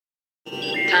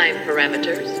Time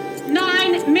parameters.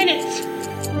 9 minutes.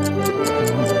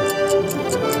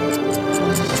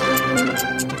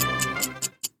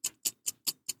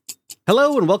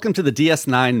 Hello and welcome to the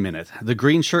DS9 Minute, the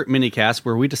green shirt minicast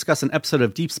where we discuss an episode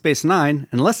of Deep Space Nine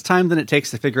in less time than it takes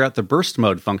to figure out the burst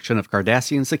mode function of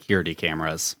Cardassian security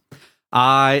cameras.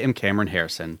 I am Cameron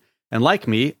Harrison, and like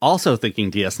me, also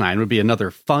thinking DS9 would be another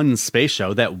fun space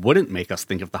show that wouldn't make us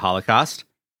think of the Holocaust,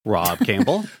 Rob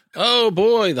Campbell. Oh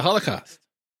boy, the Holocaust.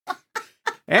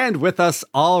 And with us,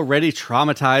 already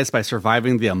traumatized by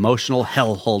surviving the emotional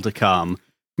hellhole to come,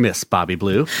 Miss Bobby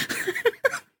Blue.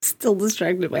 Still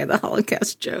distracted by the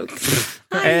Holocaust joke.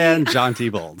 And John T.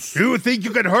 Bolds. You think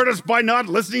you can hurt us by not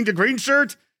listening to Green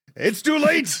Shirt? It's too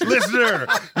late, listener.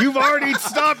 You've already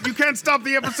stopped. You can't stop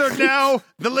the episode now.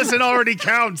 The listen already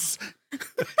counts.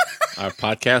 Our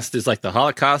podcast is like the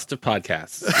Holocaust of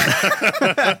podcasts.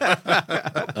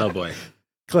 Oh boy.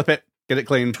 Clip it. Get it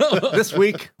clean. This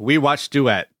week, we watched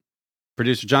Duet.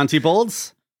 Producer John T.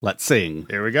 Bolds, let's sing.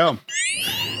 Here we go.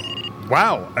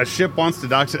 Wow, a ship wants to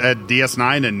dock at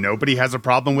DS9 and nobody has a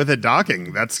problem with it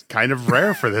docking. That's kind of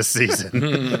rare for this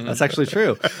season. That's actually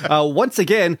true. Once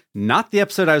again, not the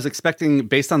episode I was expecting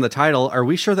based on the title. Are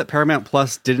we sure that Paramount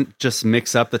Plus didn't just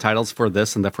mix up the titles for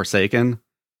this and The Forsaken?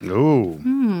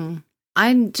 Ooh.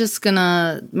 I'm just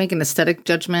gonna make an aesthetic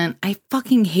judgment. I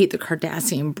fucking hate the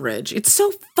Cardassian bridge. It's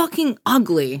so fucking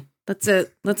ugly. That's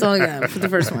it. That's all I got for the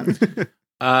first one.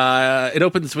 It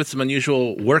opens with some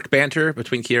unusual work banter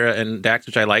between Kira and Dax,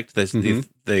 which I liked. They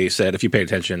said, if you paid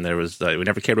attention, there was we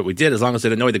never cared what we did as long as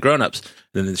it annoyed the grown-ups.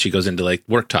 And then she goes into like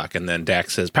work talk, and then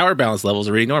Dax says, power balance levels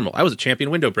are really normal. I was a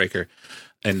champion window breaker.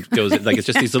 And goes like it's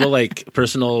just these little like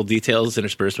personal details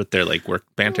interspersed with their like work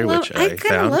banter, which I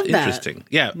found interesting.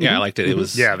 Yeah, I liked it. It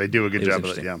was they do a good job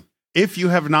of it. Yeah. If you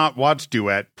have not watched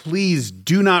Duet, please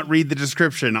do not read the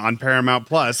description on Paramount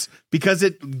Plus because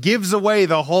it gives away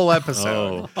the whole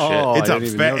episode.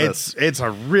 It's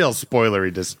a real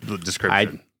spoilery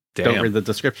description. Don't read the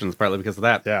descriptions, partly because of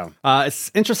that. Yeah. It's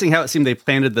interesting how it seemed they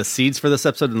planted the seeds for this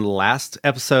episode in the last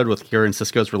episode with Kira and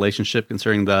Sisko's relationship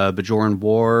concerning the Bajoran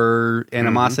War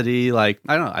animosity. Like,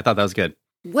 I don't know. I thought that was good.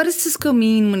 What does Sisko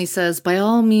mean when he says, by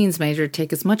all means, Major,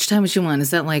 take as much time as you want?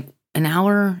 Is that like an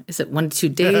hour? Is it 1 to 2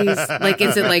 days? Like,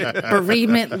 is it like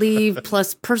bereavement leave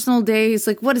plus personal days?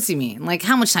 Like, what does he mean? Like,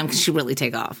 how much time can she really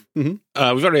take off? We've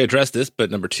already addressed this,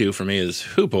 but number 2 for me is,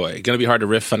 hoo boy, going to be hard to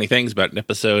riff funny things about an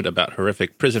episode about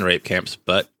horrific prison rape camps,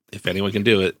 but if anyone can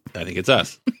do it, I think it's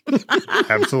us.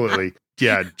 Absolutely.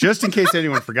 Yeah, just in case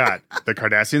anyone forgot, the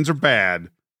Cardassians are bad,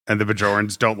 and the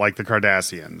Bajorans don't like the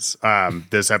Cardassians.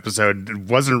 This episode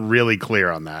wasn't really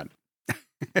clear on that.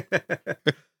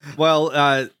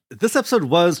 Well, this episode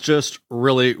was just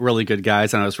really, really good,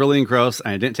 guys, and I was really engrossed,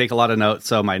 and I didn't take a lot of notes,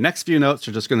 so my next few notes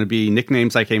are just going to be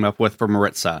nicknames I came up with for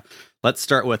Maritza. Let's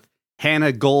start with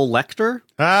Hannah Goal Lecter.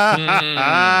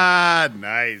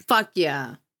 Nice. Fuck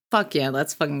yeah,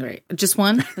 that's fucking great. Just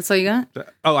one? That's all you got?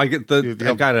 Oh, I've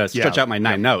got to stretch out my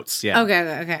 9 notes. Yeah.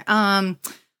 Okay.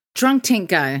 Drunk tank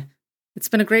guy. It's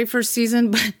been a great first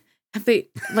season, but have they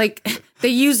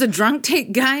use a drunk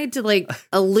tank guy to like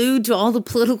allude to all the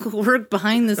political work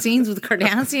behind the scenes with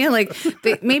Cardassia? Like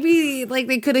they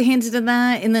could have hinted at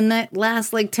that in the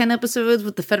last like 10 episodes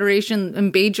with the Federation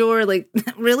and Bajor. Like,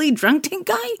 really, drunk tank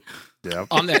guy? Yeah.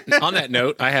 On that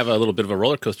note, I have a little bit of a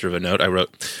roller coaster of a note. I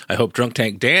wrote, I hope Drunk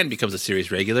Tank Dan becomes a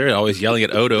series regular, always yelling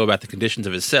at Odo about the conditions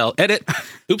of his cell. Edit.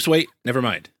 Oops, wait, never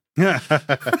mind. Because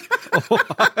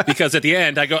at the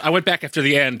end, I went back after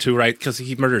the end to write because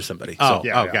he murdered somebody.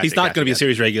 He's not going to be a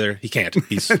series regular. He can't.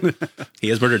 He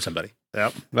has murdered somebody.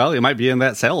 Yep. Well, he might be in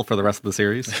that cell for the rest of the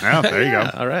series. Oh, there you go.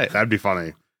 All right. That'd be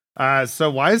funny. So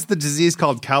why is the disease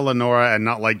called Kalanora and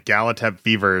not like Galatep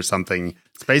fever or something?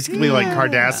 It's basically like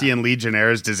Cardassian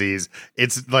Legionnaire's disease.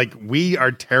 It's like we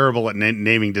are terrible at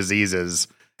naming diseases.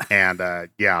 And I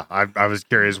was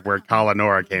curious where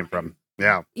Kalanora came from.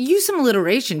 Yeah. Use some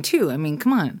alliteration, too. I mean,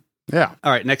 come on. Yeah.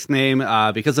 All right, next name.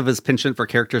 Because of his penchant for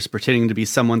characters pretending to be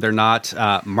someone they're not,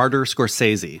 Martyr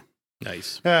Scorsese.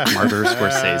 Nice. Martyr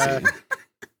Scorsese.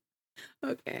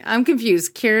 Okay, I'm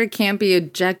confused. Kira can't be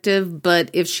objective,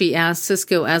 but if she asks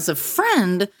Sisko as a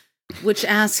friend, which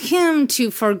asks him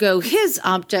to forego his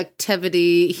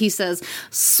objectivity, he says,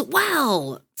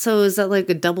 swell. So is that like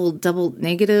a double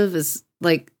negative? Is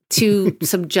like two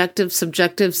subjectives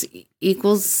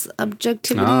equals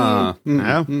objectivity? Yeah.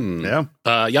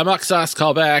 Yamak sauce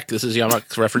callback. This is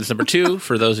Yamak reference number 2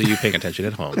 for those of you paying attention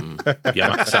at home.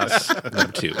 Yamak sauce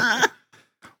number 2.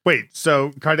 Wait, so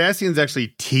Cardassians actually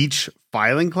teach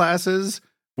filing classes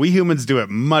We humans do it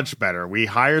much better. We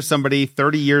hire somebody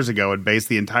 30 years ago and base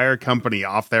the entire company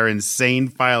off their insane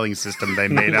filing system they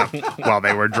made up while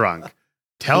they were drunk.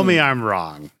 Tell me I'm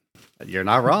wrong. You're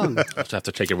not wrong. I'll just have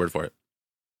to take your word for it.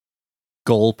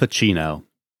 Goal Pacino.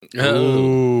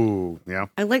 Ooh, yeah.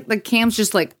 I like the Cam's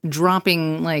just like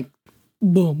dropping like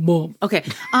boom, boom. Okay.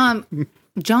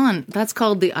 John, that's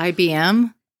called the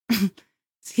IBM.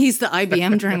 He's the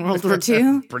IBM during World War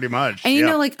II. Pretty much. And you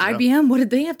know, like IBM, what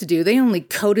did they have to do? They only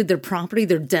coded their property,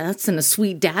 their deaths, in a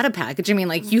sweet data package. I mean,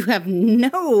 like, you have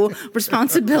no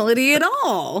responsibility at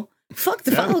all. Fuck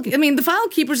the file. I mean, the file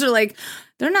keepers are like,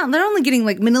 they're only getting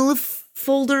like manila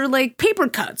folder, like paper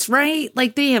cuts, right?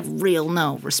 Like, they have real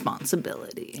no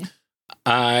responsibility.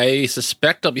 I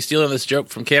suspect I'll be stealing this joke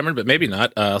from Cameron, but maybe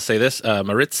not. I'll say this.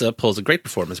 Maritza pulls a great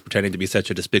performance pretending to be such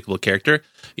a despicable character.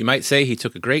 You might say he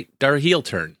took a great heel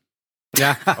turn.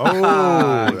 Yeah.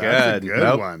 Oh, that's a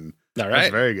good one. All right.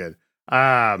 That's very good.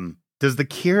 Does the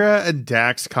Kira and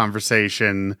Dax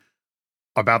conversation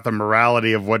about the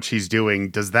morality of what she's doing,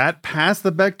 does that pass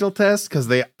the Bechdel test? Because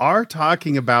they are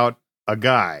talking about a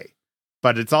guy,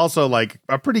 but it's also like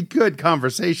a pretty good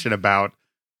conversation about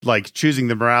like choosing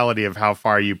the morality of how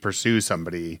far you pursue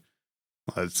somebody.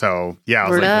 So yeah, I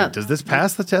was like, does this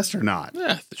pass the test or not?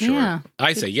 Yeah, sure. Yeah.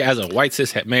 I say, yeah, as a white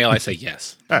cis male, I say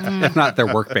yes. If not,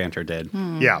 their work banter did.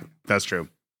 Yeah, that's true.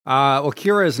 Well,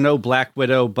 Kira is no Black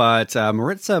Widow, but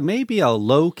Maritza may be a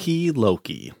low-key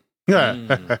Loki.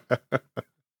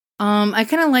 I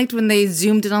kind of liked when they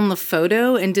zoomed in on the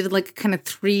photo and did like a kind of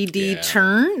 3D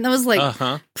turn. That was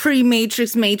like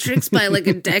pre-Matrix by like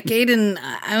a decade. And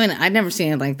I mean, I'd never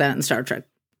seen it like that in Star Trek.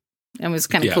 It was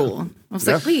kind of cool. I was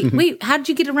like, wait, how did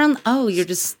you get around? Oh, you're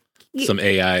just... Some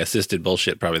AI assisted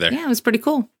bullshit probably there. Yeah, it was pretty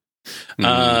cool.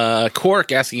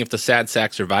 Quark asking if the sad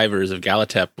sack survivors of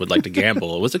Galatep would like to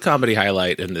gamble was a comedy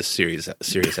highlight in this serious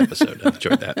episode. I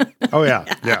enjoyed that. Oh yeah.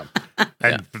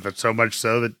 And so much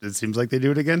so that it seems like they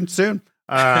do it again soon.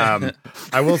 I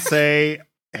will say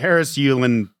Harris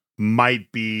Yulin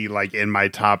might be like in my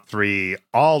top 3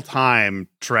 all-time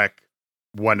Trek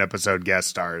one episode guest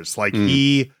stars. Like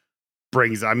he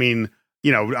brings, I mean,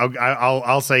 you know,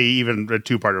 I'll say even a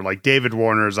two-parter. Like David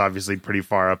Warner is obviously pretty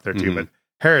far up there too, but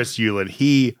Harris Yulin,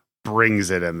 he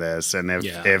brings it in this. And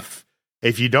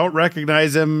if you don't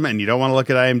recognize him and you don't want to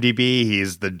look at IMDb,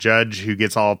 he's the judge who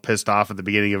gets all pissed off at the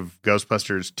beginning of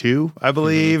Ghostbusters 2, I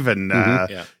believe. And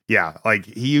like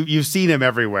you've seen him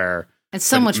everywhere. And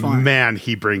so much more. Man,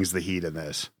 he brings the heat in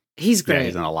this. He's great. Yeah,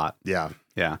 he's in a lot. Yeah.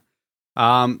 Yeah.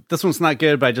 This one's not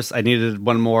good, but I needed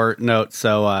one more note.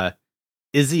 So,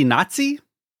 is he Nazi?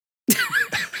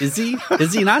 Is he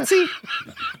Nazi?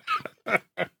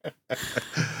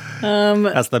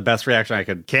 That's the best reaction I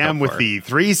could. Cam with the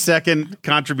 3-second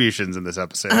contributions in this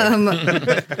episode.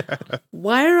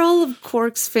 Why are all of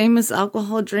Quark's famous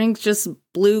alcohol drinks just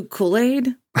blue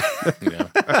Kool-Aid?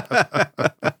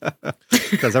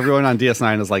 Because everyone on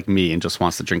DS9 is like me and just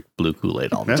wants to drink blue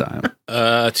Kool-Aid all the time.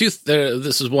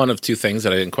 This is one of two things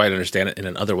that I didn't quite understand in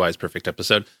an otherwise perfect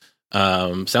episode.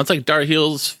 Sounds like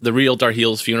the real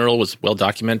Darheel's funeral was well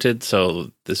documented,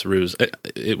 so this ruse,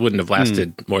 it wouldn't have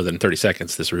lasted more than 30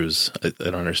 seconds, this ruse. I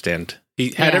don't understand.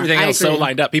 He had everything else so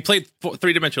lined up. He played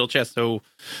three-dimensional chess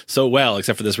so well,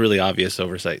 except for this really obvious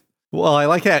oversight. Well, I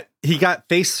like that he got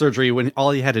face surgery when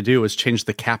all he had to do was change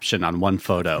the caption on one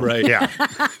photo. Right. Yeah.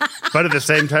 But at the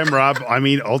same time, Rob, I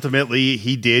mean, ultimately,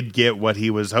 he did get what he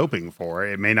was hoping for.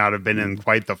 It may not have been in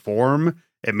quite the form.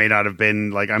 It may not have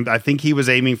been like, I think he was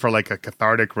aiming for like a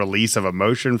cathartic release of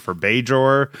emotion for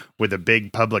Bajor with a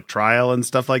big public trial and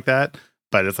stuff like that.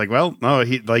 But it's like, well, no,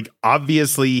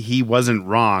 obviously he wasn't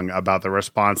wrong about the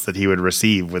response that he would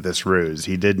receive with this ruse.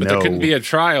 He did know. But there couldn't be a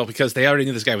trial because they already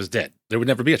knew this guy was dead. There would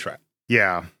never be a trial.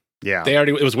 Yeah. Yeah.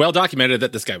 It was well documented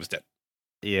that this guy was dead.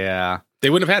 Yeah. They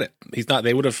wouldn't have had it.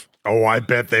 They would have. Oh, I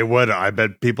bet they would. I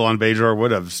bet people on Bajor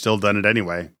would have still done it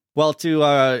anyway. Well, to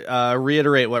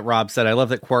reiterate what Rob said, I love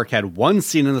that Quark had one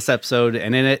scene in this episode,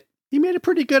 and in it, he made a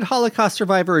pretty good Holocaust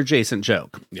survivor adjacent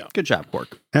joke. Yeah. Good job,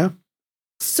 Quark. Yeah.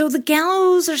 So the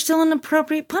gallows are still an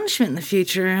appropriate punishment in the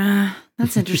future.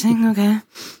 That's interesting. Okay.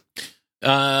 The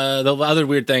other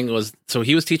weird thing was, so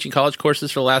he was teaching college courses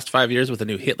for the last 5 years with a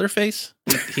new Hitler face.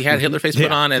 He had Hitler face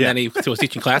put on, and then he was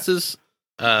teaching classes.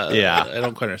 I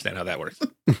don't quite understand how that works.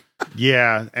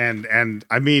 Yeah, and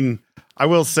I mean, I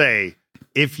will say,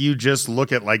 if you just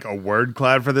look at like a word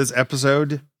cloud for this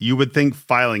episode, you would think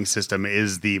filing system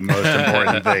is the most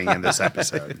important thing in this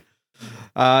episode.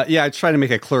 Yeah, I tried to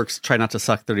make a Clerks try not to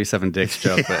suck 37 dicks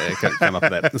joke, but I couldn't come up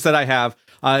with that. Instead, I have.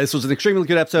 This was an extremely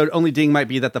good episode. Only ding might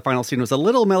be that the final scene was a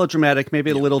little melodramatic,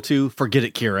 maybe a little too forget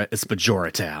it, Kira. It's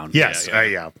Bajora Town. Yes.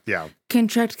 Yeah.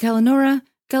 Contract Kalanora,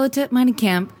 Galatet mining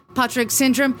camp, Patrick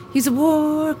Syndrome, he's a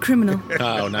war criminal.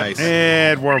 Oh, nice.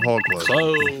 And wormhole closed.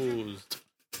 Closed.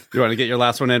 You want to get your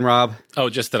last one in, Rob? Oh,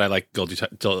 just that I like Gold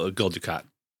Ducat.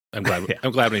 I'm glad.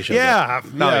 I'm glad when he shows up.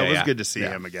 Yeah. It was good to see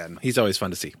him again. He's always fun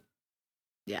to see.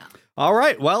 Yeah. All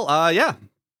right. Well, yeah.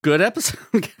 Good episode,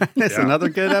 guys. Yeah. Another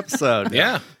good episode.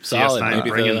 Yeah, solid. DS9 Maybe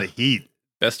bringing the the heat.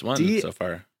 best one so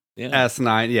far. Yeah.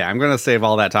 S9. Yeah, I'm going to save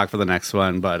all that talk for the next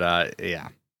one, but yeah.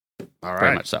 All Very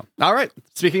right. much so. All right.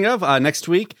 Speaking of next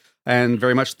week, and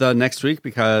very much the next week,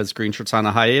 because Green Shirt's on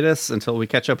a hiatus until we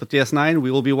catch up with DS9, we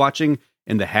will be watching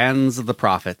In the Hands of the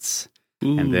Prophets,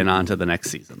 and then on to the next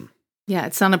season. Yeah,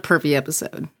 it's not a pervy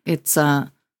episode. It's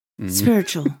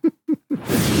spiritual.